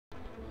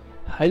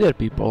Hi there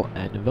people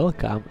and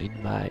welcome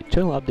in my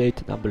channel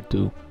update number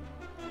 2.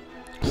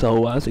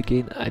 So once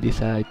again I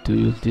decided to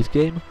use this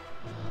game,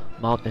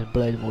 Mount and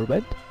Blade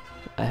Warband.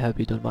 I hope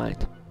you don't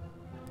mind.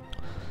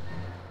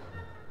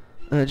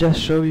 Just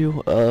show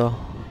you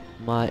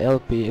my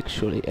LP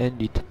actually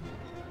ended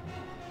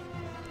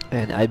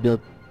and I've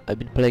been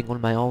playing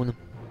on my own.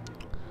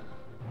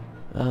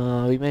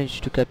 We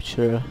managed to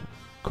capture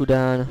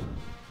Kudan,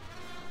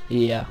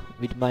 yeah,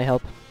 with my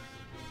help.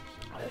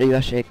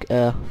 Rivashek,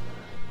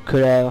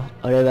 Kurev,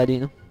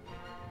 Revadin.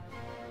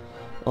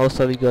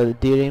 Also we got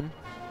Dirim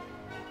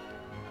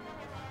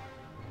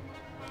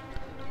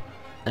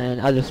and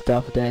other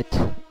stuff that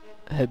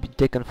have been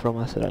taken from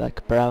us,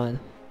 like Praven.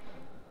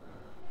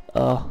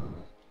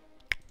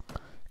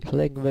 It's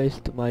laying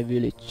waste to my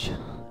village,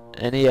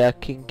 and yeah,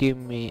 King gave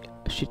me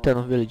a shit ton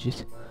of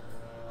villages.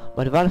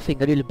 But one thing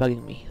really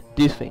bugging me,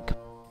 this thing.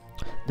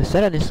 The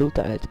Serani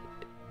Sultanate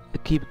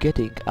keep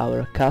getting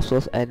our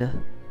castles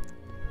and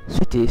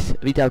cities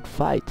without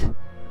fight.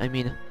 I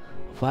mean,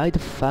 why the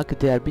fuck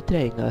they are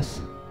betraying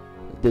us?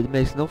 That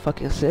makes no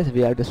fucking sense,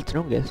 we are the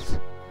strongest.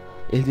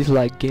 Is this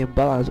like game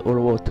balance or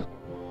what?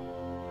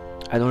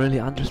 I don't really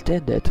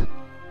understand that.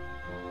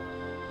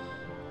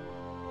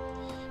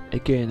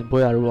 Again,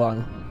 Boyar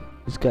 1.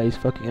 This guy is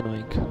fucking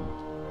annoying.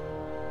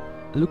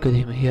 Look at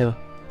him, he have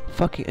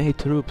fucking 8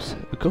 troops.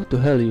 Go to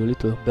hell, you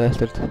little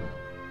bastard.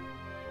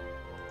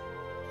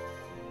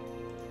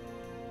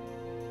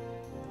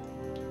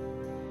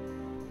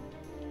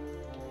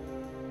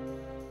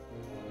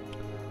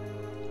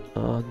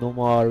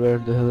 Nomar, where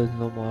the hell is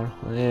Nomar?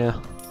 Yeah.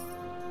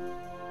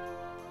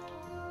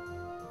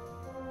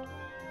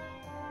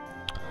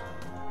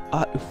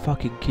 Are you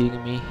fucking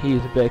kidding me? He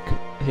is back.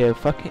 He has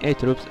fucking 8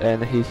 troops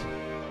and he's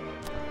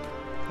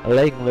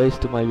laying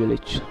waste to my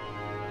village.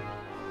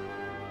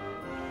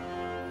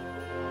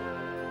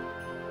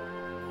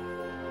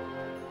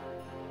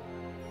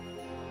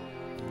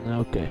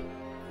 Okay.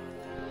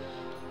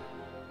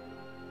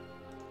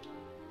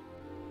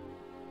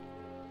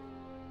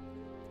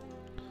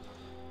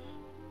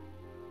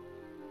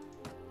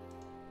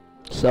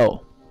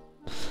 So,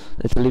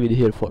 let's leave it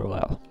here for a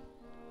while.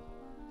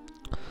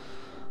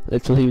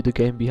 Let's leave the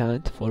game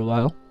behind for a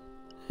while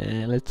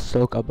and let's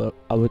talk about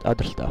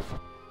other stuff.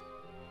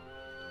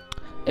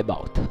 My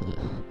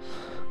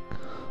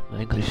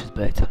English is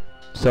bad.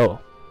 So,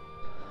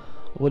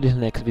 what is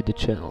next with the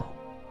channel?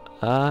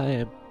 I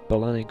am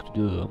planning to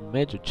do a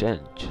major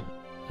change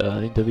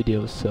in the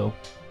videos, so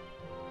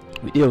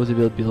videos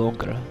will be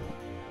longer,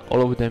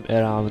 all of them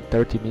around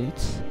 30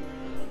 minutes,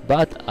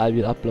 but I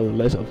will upload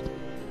less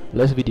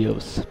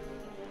videos.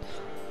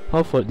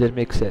 Hopefully that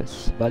makes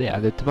sense, but yeah,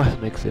 that must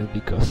make sense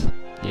because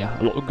yeah,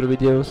 longer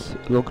videos,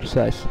 longer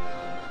size.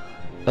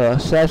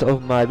 Size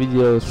of my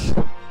videos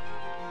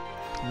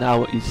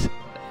now is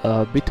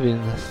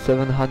between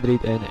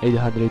 700 and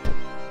 800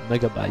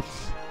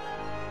 megabytes.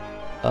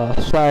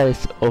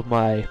 Size of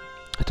my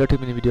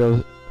 30-minute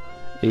video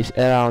is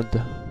around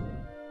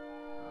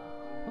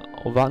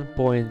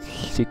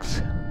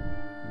 1.6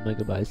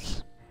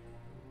 megabytes,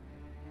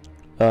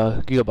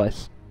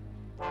 gigabytes,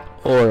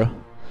 or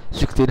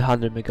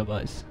 1600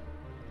 megabytes.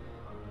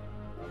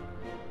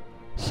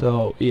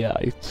 So yeah,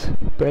 it's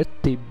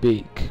pretty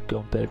big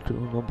compared to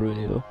number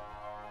video,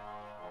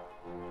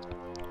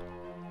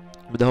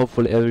 but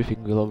hopefully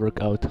everything will work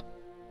out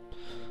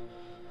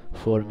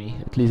for me,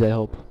 at least I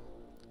hope.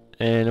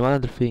 And one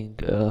other thing,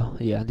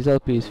 yeah, this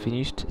LP is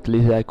finished, at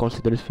least I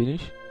consider it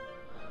finished.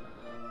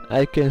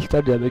 I can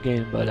start it up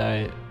again, but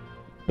I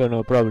don't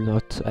know, probably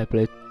not. I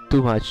played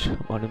too much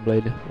Mount and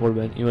Blade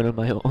Warband even on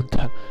my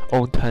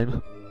own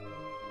time.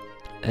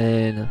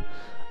 And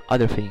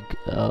other thing,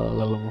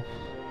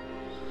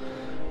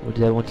 what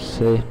did I want to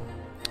say?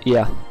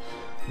 Yeah,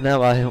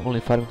 now I have only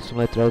Farming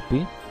Simulator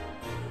LP,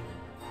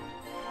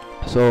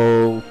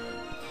 so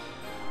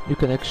you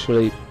can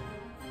actually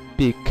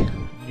pick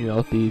new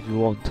LP if you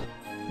want,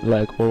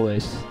 like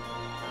always.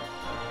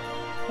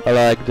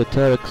 Like the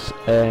Turks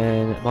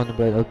and Mount and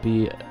Blade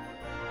LP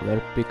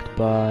were picked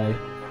by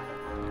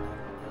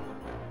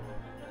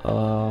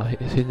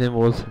his name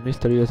was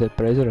Mr. USA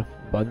Praiser,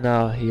 but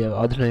now he has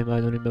other name, I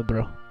don't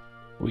remember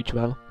which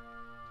one.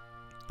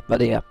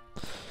 But yeah,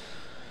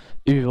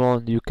 if you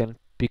want you can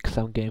pick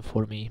some game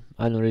for me,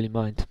 I don't really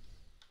mind.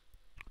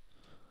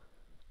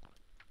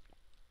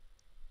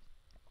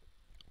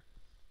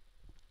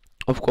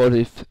 Of course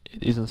if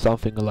it isn't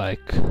something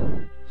like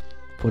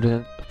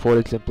for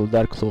example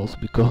Dark Souls,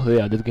 because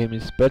yeah, that game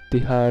is pretty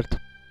hard.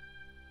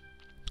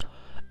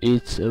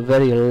 It's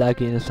very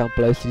laggy in some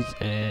places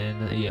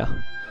and yeah,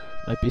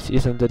 my PC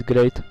isn't that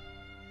great,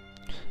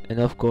 and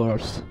of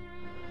course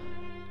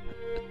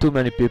too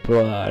many people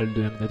are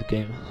doing that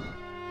game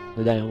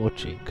that I am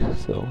watching,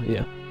 so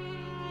yeah.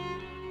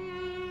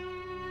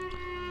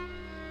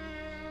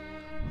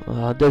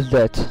 That's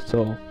that.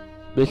 So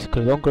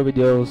basically longer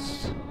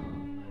videos,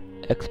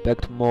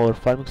 expect more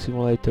Farming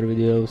Simulator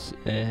videos,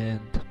 and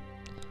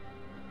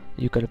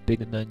you can pick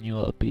the new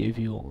LP if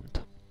you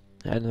want.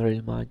 I don't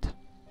really mind.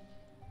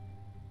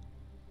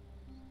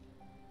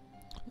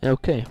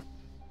 Okay,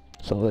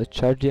 so let's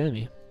charge the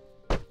enemy.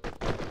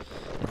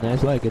 A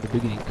nice like at the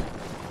beginning.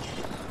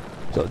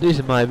 So this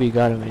is my big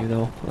army, you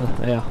know.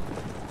 Yeah,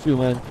 few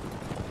men.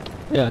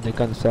 Yeah, they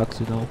kinda sucks,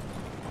 you know.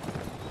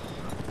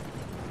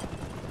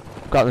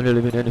 Can't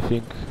really win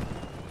anything.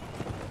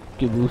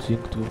 Keep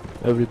losing to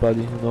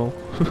everybody, you know.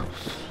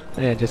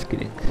 Yeah, just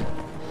kidding.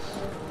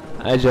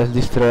 I'm just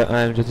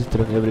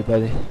destroying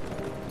everybody.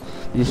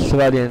 These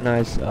Svaldian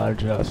knights are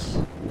just...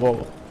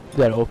 whoa,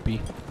 they're OP.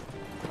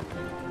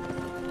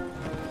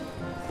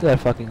 They're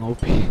fucking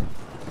OP.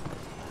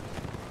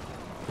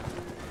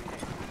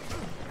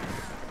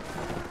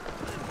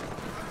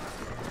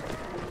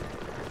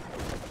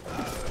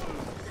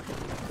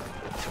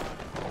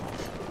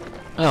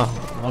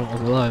 Oh,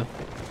 almost alive.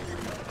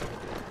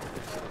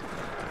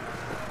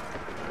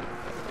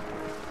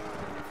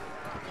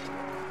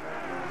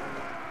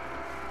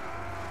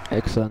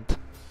 Excellent.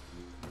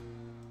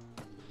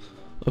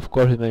 Of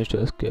course he managed to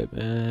escape,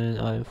 and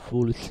I'm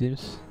full it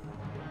seems.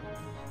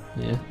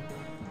 Yeah.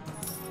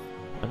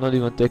 I'm not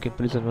even taking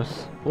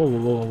prisoners. Whoa, whoa,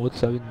 whoa,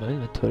 what's up in my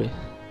inventory?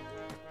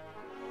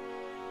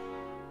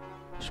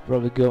 Should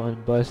probably go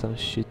and buy some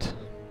shit.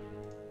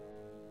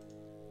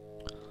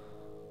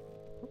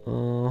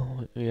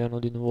 We are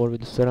not in war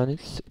with the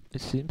Serranids,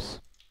 it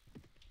seems.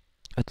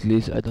 At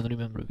least I don't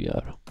remember we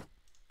are.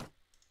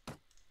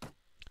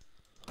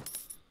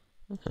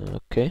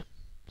 Okay,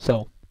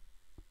 so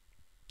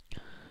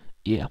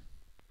yeah,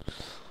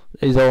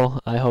 that is all.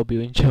 I hope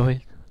you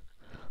enjoyed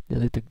the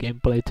little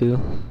gameplay too.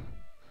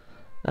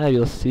 I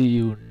will see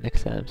you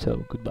next time,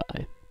 so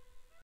goodbye.